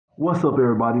What's up,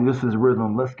 everybody? This is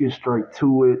Rhythm. Let's get straight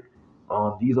to it.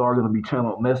 These are going to be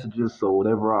channeled messages, so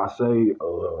whatever I say,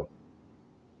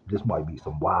 this might be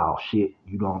some wild shit,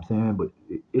 you know what I'm saying? But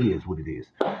it is what it is.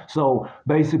 So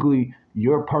basically,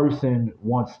 your person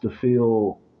wants to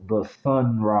feel the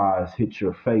sunrise hit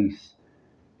your face,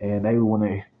 and they want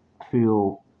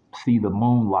to see the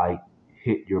moonlight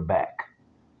hit your back.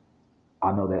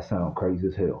 I know that sounds crazy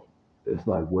as hell. It's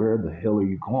like, where the hell are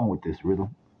you going with this,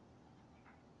 Rhythm?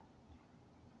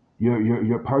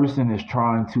 Your person is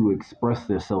trying to express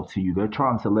themselves to you. They're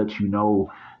trying to let you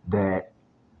know that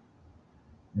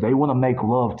they want to make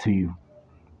love to you.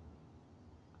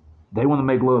 They want to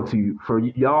make love to you. For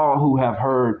y'all who have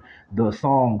heard the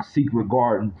song "Secret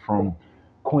Garden" from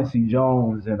Quincy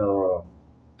Jones and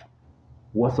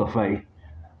what's a Faye,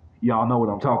 y'all know what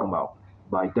I'm talking about.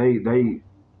 Like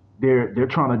they're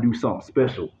trying to do something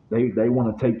special. They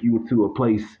want to take you to a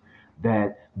place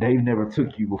that they've never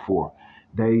took you before.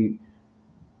 They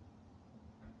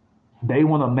they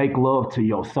want to make love to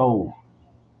your soul.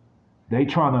 They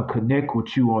trying to connect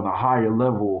with you on a higher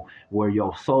level where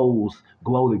your souls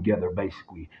glow together.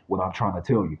 Basically, what I'm trying to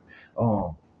tell you.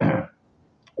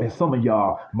 And some of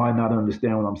y'all might not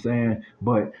understand what I'm saying,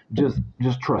 but just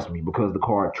trust me because the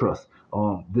card trust.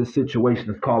 This situation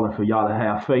is calling for y'all to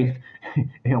have faith,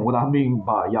 and what I mean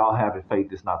by y'all having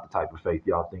faith is not the type of faith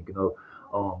y'all thinking of.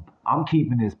 I'm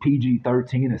keeping this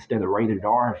PG-13 instead of rated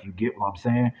R, if you get what I'm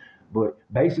saying. But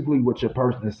basically, what your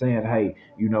person is saying, hey,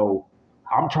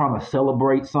 I'm trying to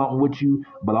celebrate something with you,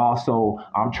 but also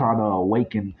I'm trying to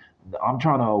awaken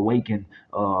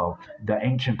the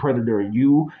ancient predator in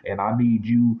you, and I need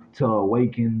you to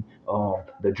awaken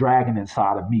the dragon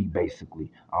inside of me. Basically,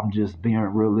 I'm just being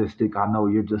realistic. I know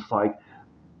you're just like,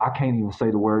 I can't even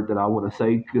say the word that I want to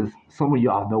say because some of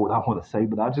y'all know what I want to say,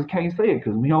 but I just can't say it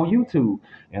because we on YouTube,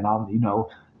 and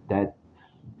that.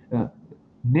 Uh,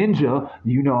 Ninja,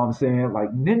 you know what I'm saying?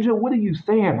 Like, Ninja, what are you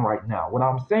saying right now? What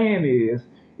I'm saying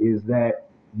is that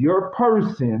your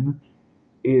person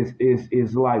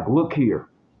is like, look here,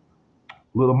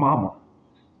 little mama,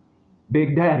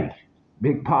 big daddy,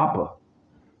 big papa.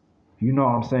 You know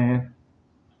what I'm saying?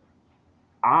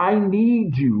 I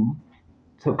need you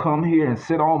to come here and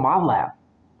sit on my lap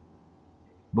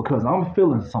because I'm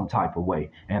feeling some type of way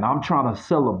and I'm trying to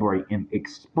celebrate and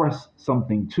express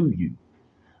something to you.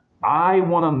 I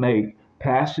want to make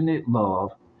passionate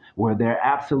love where there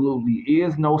absolutely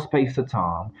is no space or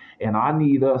time. And I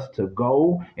need us to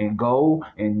go and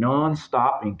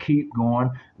non-stop and keep going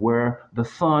where the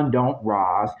sun don't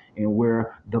rise and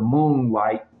where the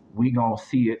moonlight, we gonna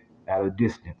see it at a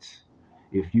distance.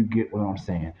 If you get what I'm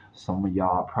saying. Some of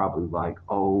y'all probably like,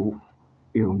 oh,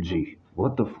 MG,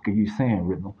 what the fuck are you saying,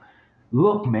 Rhythm?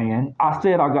 Look, man, I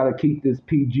said I gotta keep this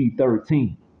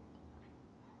PG-13.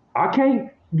 I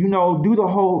can't, do the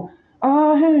whole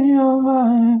I hear your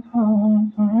voice.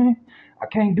 I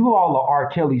can't do all the R.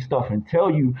 Kelly stuff and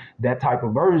tell you that type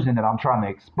of version that I'm trying to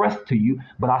express to you.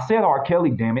 But I said R. Kelly,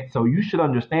 damn it, so you should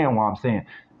understand what I'm saying.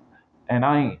 And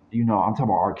I ain't, I'm talking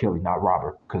about R. Kelly, not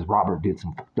Robert, because Robert did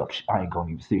some fucked up shit. I ain't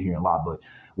gonna even sit here and lie. But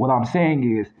what I'm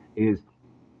saying is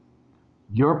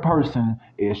your person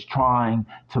is trying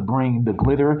to bring the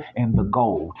glitter and the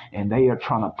gold, and they are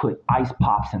trying to put ice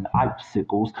pops and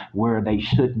icicles where they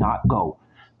should not go,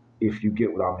 if you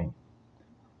get what I mean.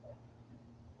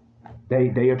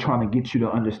 They are trying to get you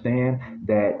to understand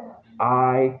that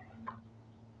I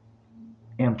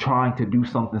am trying to do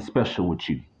something special with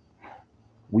you.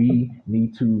 We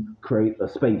need to create a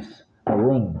space, a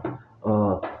room.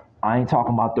 Uh, I ain't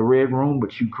talking about the red room,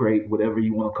 but you create whatever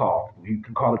you want to call. You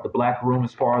can call it the black room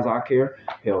as far as I care.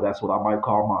 Hell, that's what I might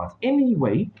call mine.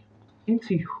 Anyway,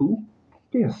 into who?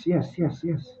 Yes.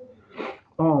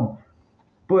 Um,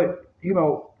 but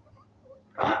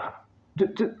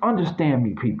to understand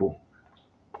me, people.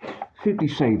 50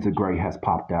 Shades of Grey has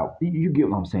popped out. You get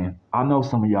what I'm saying? I know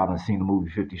some of y'all done seen the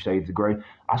movie 50 Shades of Grey.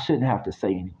 I shouldn't have to say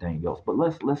anything else, but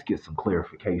let's get some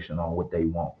clarification on what they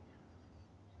want.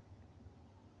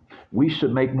 We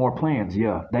should make more plans.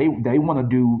 Yeah, they want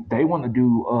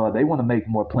to make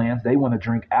more plans. They want to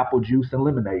drink apple juice and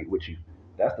lemonade with you.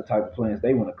 That's the type of plans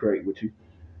they want to create with you.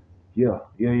 Yeah.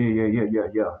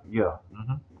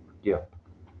 Yeah.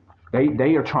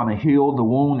 They are trying to heal the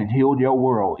wound and heal your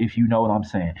world, if you know what I'm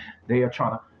saying. They are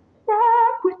trying to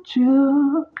rock with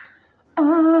you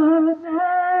all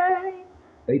night.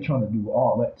 They trying to do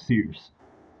all that serious.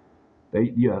 They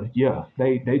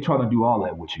trying to do all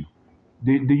that with you.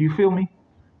 Do you feel me?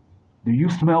 Do you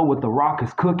smell what the rock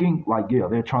is cooking? Like, yeah,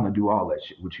 they're trying to do all that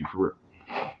shit with you for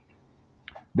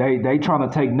real. They trying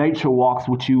to take nature walks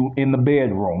with you in the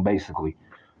bedroom, basically.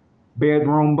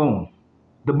 Bedroom boom.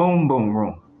 The boom boom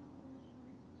room.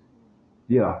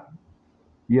 Yeah,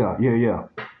 yeah.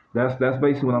 That's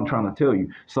basically what I'm trying to tell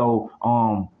you. So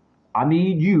I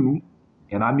need you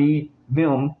and I need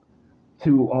them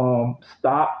to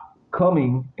stop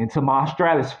coming into my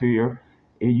stratosphere,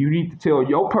 and you need to tell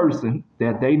your person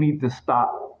that they need to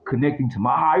stop connecting to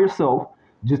my higher self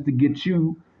just to get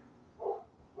you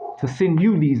to send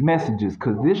you these messages,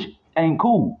 because this ain't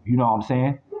cool. You know what I'm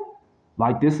saying?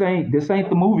 Like this ain't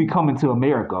the movie Coming to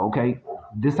America, okay?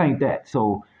 This ain't that.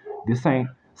 So this ain't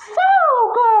so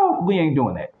good. We ain't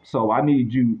doing that. So I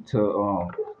need you to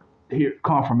hear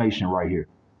confirmation right here.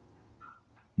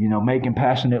 Making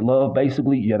passionate love,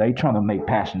 basically. Yeah, they trying to make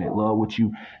passionate love with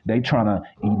you. They trying to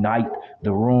ignite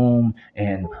the room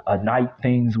and ignite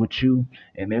things with you.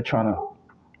 And they're trying to,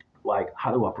 like,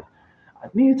 how do I put, I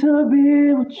need to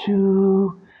be with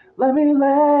you. Let me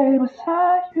lay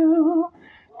beside you.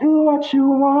 Do what you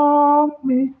want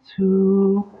me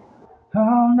to.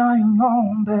 All night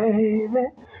long, baby.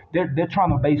 They're trying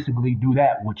to basically do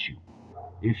that with you,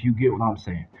 if you get what I'm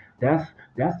saying.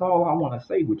 That's all I want to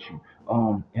say with you.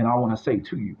 And I want to say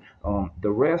to you. The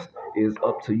rest is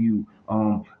up to you.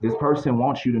 This person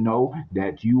wants you to know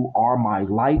that you are my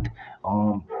light.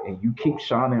 And you keep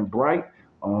shining bright.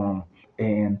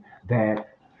 And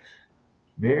that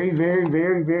very, very,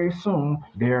 very, very soon,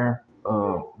 there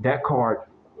that card,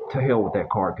 to hell with that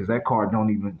card, because that card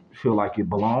don't even feel like it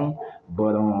belong.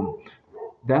 But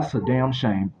that's a damn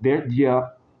shame. There, yeah,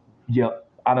 yep,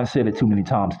 I done said it too many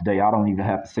times today. I don't even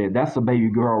have to say it. That's a baby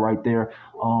girl right there.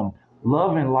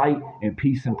 Love and light and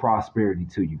peace and prosperity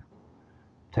to you.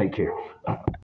 Take care.